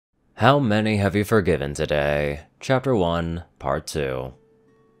How many have you forgiven today? Chapter 1, Part 2.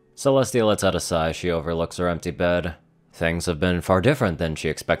 Celestia lets out a sigh as she overlooks her empty bed. Things have been far different than she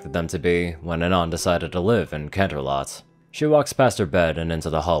expected them to be when Anon decided to live in Canterlot. She walks past her bed and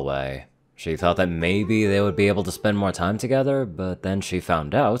into the hallway. She thought that maybe they would be able to spend more time together, but then she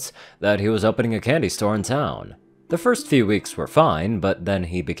found out that he was opening a candy store in town. The first few weeks were fine, but then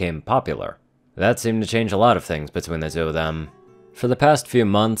he became popular. That seemed to change a lot of things between the two of them. For the past few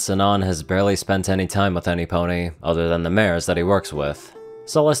months, Anon has barely spent any time with any pony, other than the mares that he works with.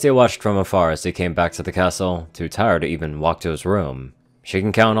 Celestia watched from afar as he came back to the castle, too tired to even walk to his room. She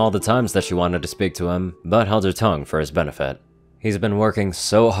can count all the times that she wanted to speak to him, but held her tongue for his benefit. He's been working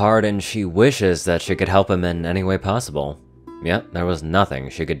so hard and she wishes that she could help him in any way possible. Yet, there was nothing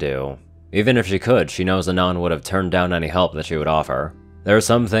she could do. Even if she could, she knows Anon would have turned down any help that she would offer. There are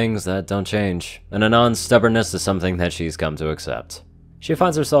some things that don't change, and Anon's stubbornness is something that she's come to accept. She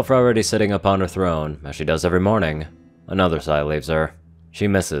finds herself already sitting upon her throne, as she does every morning. Another sigh leaves her. She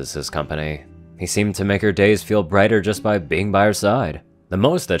misses his company. He seemed to make her days feel brighter just by being by her side. The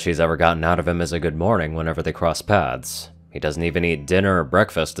most that she's ever gotten out of him is a good morning whenever they cross paths. He doesn't even eat dinner or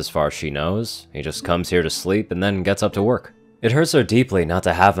breakfast as far as she knows. He just comes here to sleep and then gets up to work. It hurts her deeply not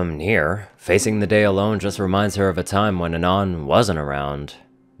to have him near. Facing the day alone just reminds her of a time when Anon wasn't around.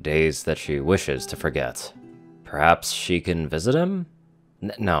 Days that she wishes to forget. Perhaps she can visit him?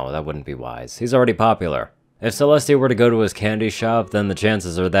 No, that wouldn't be wise. He's already popular. If Celestia were to go to his candy shop, then the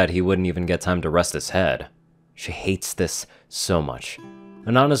chances are that he wouldn't even get time to rest his head. She hates this so much.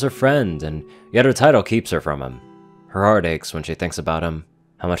 Anon is her friend, and yet her title keeps her from him. Her heart aches when she thinks about him.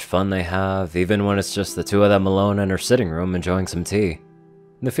 How much fun they have, even when it's just the two of them alone in her sitting room enjoying some tea.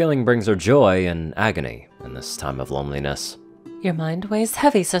 The feeling brings her joy and agony in this time of loneliness. Your mind weighs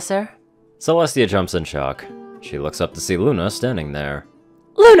heavy, sister. Celestia jumps in shock. She looks up to see Luna standing there.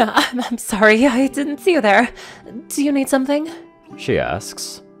 Luna! I'm sorry, I didn't see you there. Do you need something? She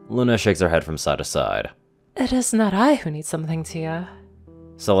asks. Luna shakes her head from side to side. It is not I who need something, Tia.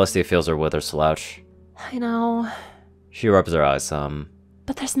 Celestia feels her wither slouch. I know. She rubs her eyes some.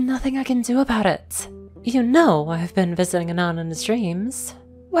 But there's nothing I can do about it. You know I've been visiting Anon in his dreams.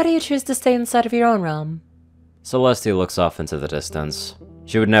 Why do you choose to stay inside of your own realm? Celestia looks off into the distance.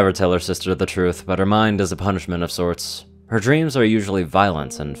 She would never tell her sister the truth, but her mind is a punishment of sorts. Her dreams are usually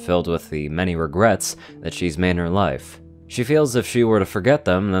violent and filled with the many regrets that she's made in her life. She feels if she were to forget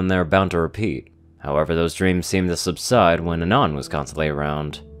them, then they're bound to repeat. However, those dreams seemed to subside when Anon was constantly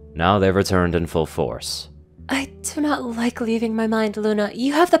around. Now they've returned in full force. I do not like leaving my mind, Luna.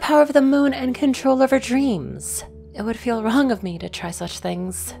 You have the power of the moon and control over dreams. It would feel wrong of me to try such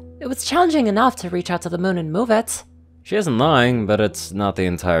things. It was challenging enough to reach out to the moon and move it. She isn't lying, but it's not the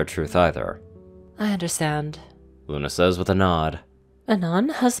entire truth either. I understand, Luna says with a nod. Anon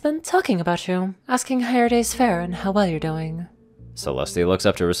has been talking about you, asking how your day's fare and how well you're doing. Celestia looks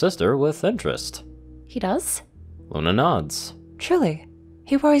up to her sister with interest. He does? Luna nods. Truly.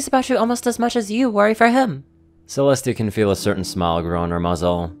 He worries about you almost as much as you worry for him. Celestia can feel a certain smile grow on her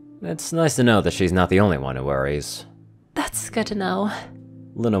muzzle. It's nice to know that she's not the only one who worries. That's good to know.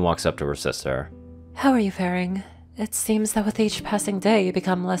 Luna walks up to her sister. How are you faring? It seems that with each passing day you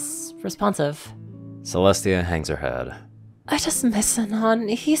become less responsive. Celestia hangs her head. I just miss Anon.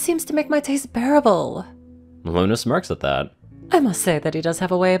 He seems to make my days bearable. Luna smirks at that. I must say that he does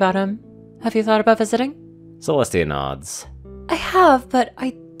have a way about him. Have you thought about visiting? Celestia nods. I have, but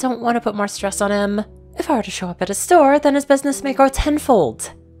I don't want to put more stress on him. If I were to show up at his store, then his business may grow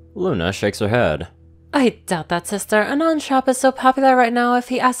tenfold. Luna shakes her head. I doubt that, sister. Anon's shop is so popular right now, if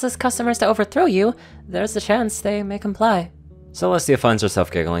he asks his customers to overthrow you, there's a chance they may comply. Celestia finds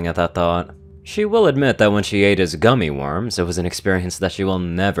herself giggling at that thought. She will admit that when she ate his gummy worms, it was an experience that she will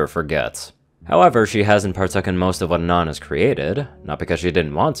never forget. However, she hasn't partaken most of what Anon has created, not because she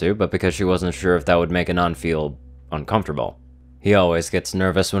didn't want to, but because she wasn't sure if that would make Anon feel uncomfortable. He always gets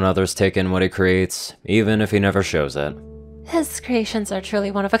nervous when others take in what he creates, even if he never shows it. His creations are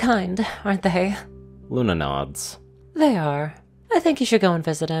truly one of a kind, aren't they? Luna nods. They are. I think you should go and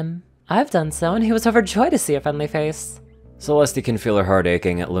visit him. I've done so, and he was overjoyed to see a friendly face. Celestia can feel her heart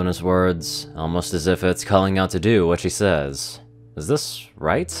aching at Luna's words, almost as if it's calling out to do what she says. Is this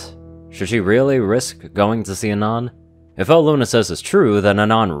right? Should she really risk going to see Anon? If all Luna says is true, then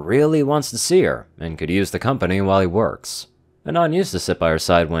Anon really wants to see her, and could use the company while he works. Anon used to sit by her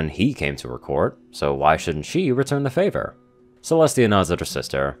side when he came to her court, so why shouldn't she return the favor? Celestia nods at her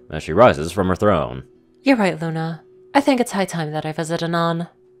sister, as she rises from her throne. You're right, Luna. I think it's high time that I visit Anon.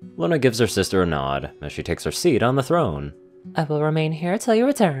 Luna gives her sister a nod, as she takes her seat on the throne. I will remain here till you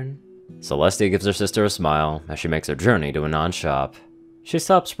return. Celestia gives her sister a smile, as she makes her journey to Anon's shop. She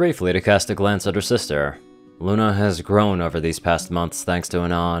stops briefly to cast a glance at her sister. Luna has grown over these past months thanks to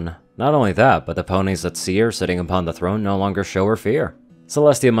Anon. Not only that, but the ponies that see her sitting upon the throne no longer show her fear.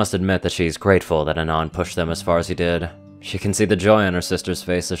 Celestia must admit that she's grateful that Anon pushed them as far as he did. She can see the joy on her sister's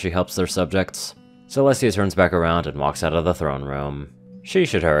face as she helps their subjects. Celestia turns back around and walks out of the throne room. She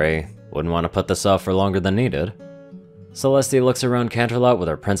should hurry. Wouldn't want to put this off for longer than needed. Celestia looks around Canterlot with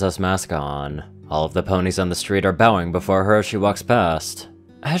her princess mask on. All of the ponies on the street are bowing before her as she walks past.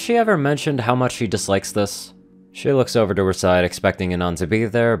 Has she ever mentioned how much she dislikes this? She looks over to her side expecting Anon to be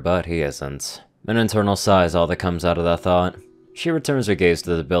there, but he isn't. An internal sigh is all that comes out of that thought. She returns her gaze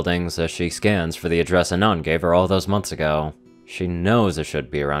to the buildings as she scans for the address Anon gave her all those months ago. She knows it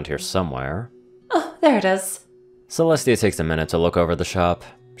should be around here somewhere. Oh, there it is. Celestia takes a minute to look over the shop.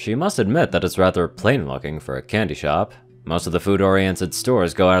 She must admit that it's rather plain looking for a candy shop. Most of the food-oriented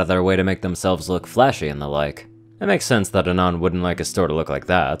stores go out of their way to make themselves look flashy and the like. It makes sense that Anon wouldn't like a store to look like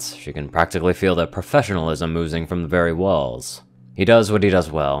that. She can practically feel the professionalism oozing from the very walls. He does what he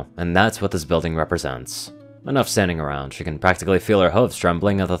does well, and that's what this building represents. Enough standing around, she can practically feel her hooves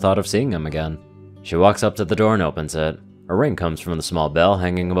trembling at the thought of seeing him again. She walks up to the door and opens it. A ring comes from the small bell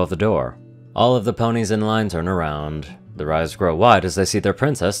hanging above the door. All of the ponies in line turn around. Their eyes grow wide as they see their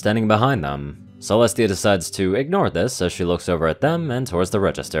princess standing behind them. Celestia decides to ignore this as she looks over at them and towards the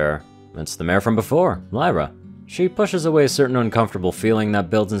register. It's the mare from before, Lyra. She pushes away a certain uncomfortable feeling that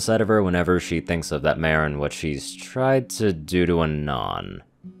builds inside of her whenever she thinks of that mare and what she's tried to do to Anon.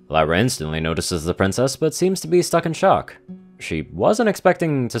 Lyra instantly notices the princess, but seems to be stuck in shock. She wasn't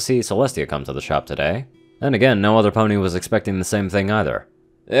expecting to see Celestia come to the shop today. Then again, no other pony was expecting the same thing either.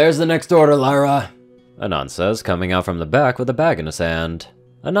 "There's the next order, Lyra," Anon says, coming out from the back with a bag in his hand.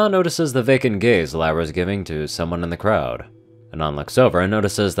 Anon notices the vacant gaze Lyra is giving to someone in the crowd. Anon looks over and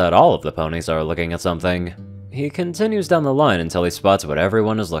notices that all of the ponies are looking at something. He continues down the line until he spots what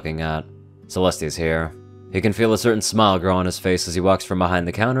everyone is looking at. Celestia's here. He can feel a certain smile grow on his face as he walks from behind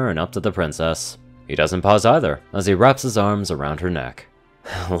the counter and up to the princess. He doesn't pause either, as he wraps his arms around her neck.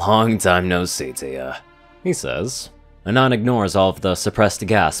 "Long time no see to ya," he says. Anon ignores all of the suppressed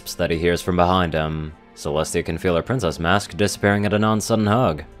gasps that he hears from behind him. Celestia can feel her princess mask disappearing at Anon's sudden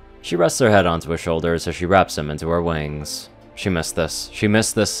hug. She rests her head onto his shoulders as she wraps him into her wings. She missed this. She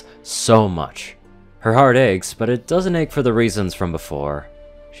missed this so much. Her heart aches, but it doesn't ache for the reasons from before.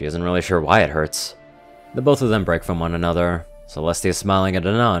 She isn't really sure why it hurts. The both of them break from one another. Celestia smiling at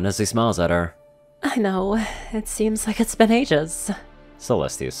Anon as he smiles at her. I know. It seems like it's been ages.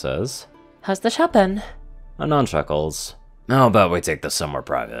 Celestia says. How's the shop been? Anon chuckles. How about we take this somewhere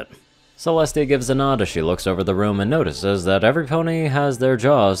private? Celestia gives a nod as she looks over the room and notices that every pony has their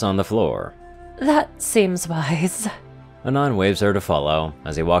jaws on the floor. That seems wise. Anon waves her to follow,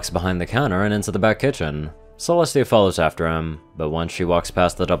 as he walks behind the counter and into the back kitchen. Celestia follows after him, but once she walks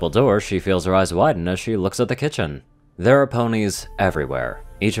past the double door, she feels her eyes widen as she looks at the kitchen. There are ponies everywhere,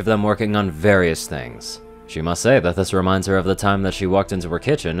 each of them working on various things. She must say that this reminds her of the time that she walked into her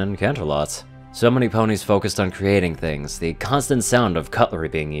kitchen in Canterlot. So many ponies focused on creating things, the constant sound of cutlery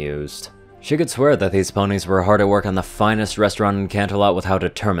being used. She could swear that these ponies were hard at work on the finest restaurant in Canterlot with how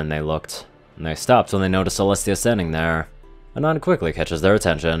determined they looked. And they stopped when they noticed Celestia standing there. Anon quickly catches their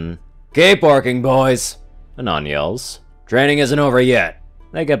attention. "Keep working, boys!" Anon yells. "Training isn't over yet."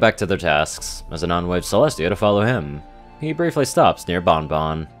 They get back to their tasks, as Anon waves Celestia to follow him. He briefly stops near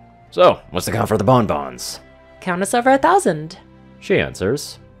Bonbon. "So, what's the count for the bonbons?" Count us over 1,000. She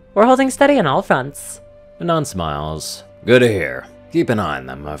answers. We're holding steady on all fronts. Anon smiles. "Good to hear. Keep an eye on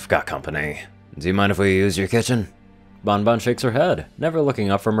them, I've got company. Do you mind if we use your kitchen?" Bonbon shakes her head, never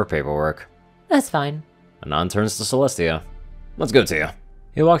looking up from her paperwork. That's fine. Anon turns to Celestia. "Let's go to you."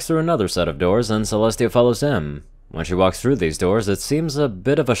 He walks through another set of doors and Celestia follows him. When she walks through these doors, it seems a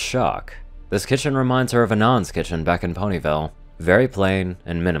bit of a shock. This kitchen reminds her of Anon's kitchen back in Ponyville. Very plain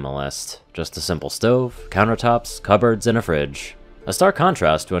and minimalist. Just a simple stove, countertops, cupboards, and a fridge. A stark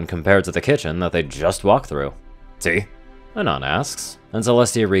contrast when compared to the kitchen that they just walked through. "Tea?" Anon asks, and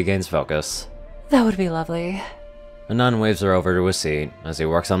Celestia regains focus. That would be lovely. Anon waves her over to a seat as he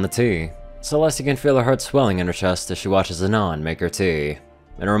works on the tea. Celestia can feel her heart swelling in her chest as she watches Anon make her tea.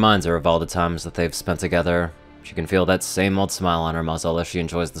 It reminds her of all the times that they've spent together. She can feel that same old smile on her muzzle as she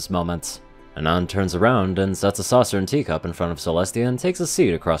enjoys this moment. Anon turns around and sets a saucer and teacup in front of Celestia and takes a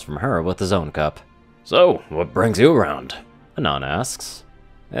seat across from her with his own cup. "So, what brings you around?" Anon asks.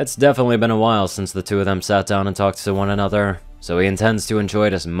 It's definitely been a while since the two of them sat down and talked to one another, so he intends to enjoy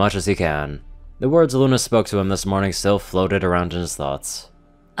it as much as he can. The words Luna spoke to him this morning still floated around in his thoughts.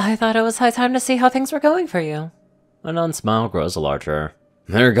 I thought it was high time to see how things were going for you. Anon's smile grows larger.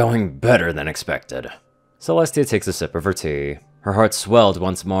 "They're going better than expected." Celestia takes a sip of her tea. Her heart swelled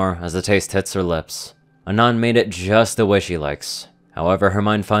once more as the taste hits her lips. Anon made it just the way she likes. However, her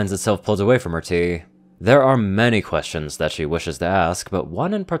mind finds itself pulled away from her tea. There are many questions that she wishes to ask, but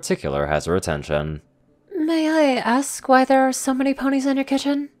one in particular has her attention. May I ask why there are so many ponies in your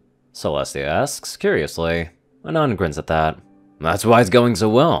kitchen? Celestia asks, curiously. Anon grins at that. That's why it's going so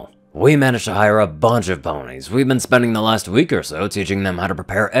well. We managed to hire a bunch of ponies. We've been spending the last week or so teaching them how to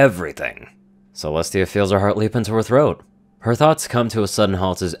prepare everything. Celestia feels her heart leap into her throat. Her thoughts come to a sudden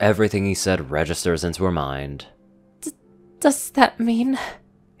halt as everything he said registers into her mind. Does that mean?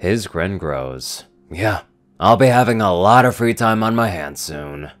 His grin grows. Yeah, I'll be having a lot of free time on my hands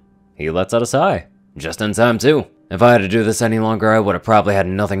soon. He lets out a sigh. Just in time, too. If I had to do this any longer, I would have probably had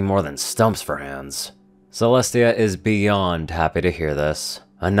nothing more than stumps for hands. Celestia is beyond happy to hear this.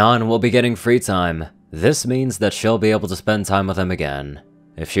 Anon will be getting free time. This means that she'll be able to spend time with him again.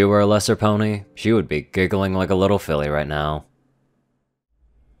 If she were a lesser pony, she would be giggling like a little filly right now.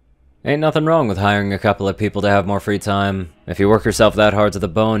 Ain't nothing wrong with hiring a couple of people to have more free time. If you work yourself that hard to the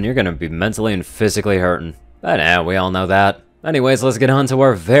bone, you're gonna be mentally and physically hurting. But we all know that. Anyways, let's get on to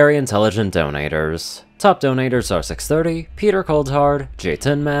our very intelligent donators. Top donators are 630, Peter Coulthard, J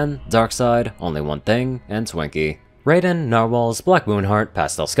Tinman, Darkside, Only One Thing, and Twinkie. Raiden, Narwhals, Black Moonheart,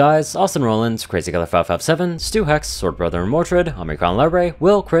 Pastel Skies, Austin Rollins, Crazy Killer 557, Stu Hex, Sword Brother and Mordred, Omicron Library,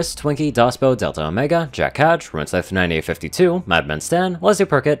 Will, Chris, Twinkie, Dospo, Delta Omega, Jack Cadge, Runeslife 9852, Madman Stan, Leslie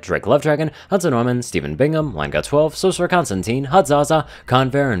Perkett, Drake Lovedragon, Hudson Norman, Stephen Bingham, Langa 12, Sorcerer Constantine, Hudzaza,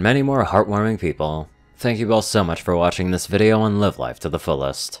 Conver, and many more heartwarming people. Thank you all so much for watching this video and live life to the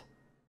fullest.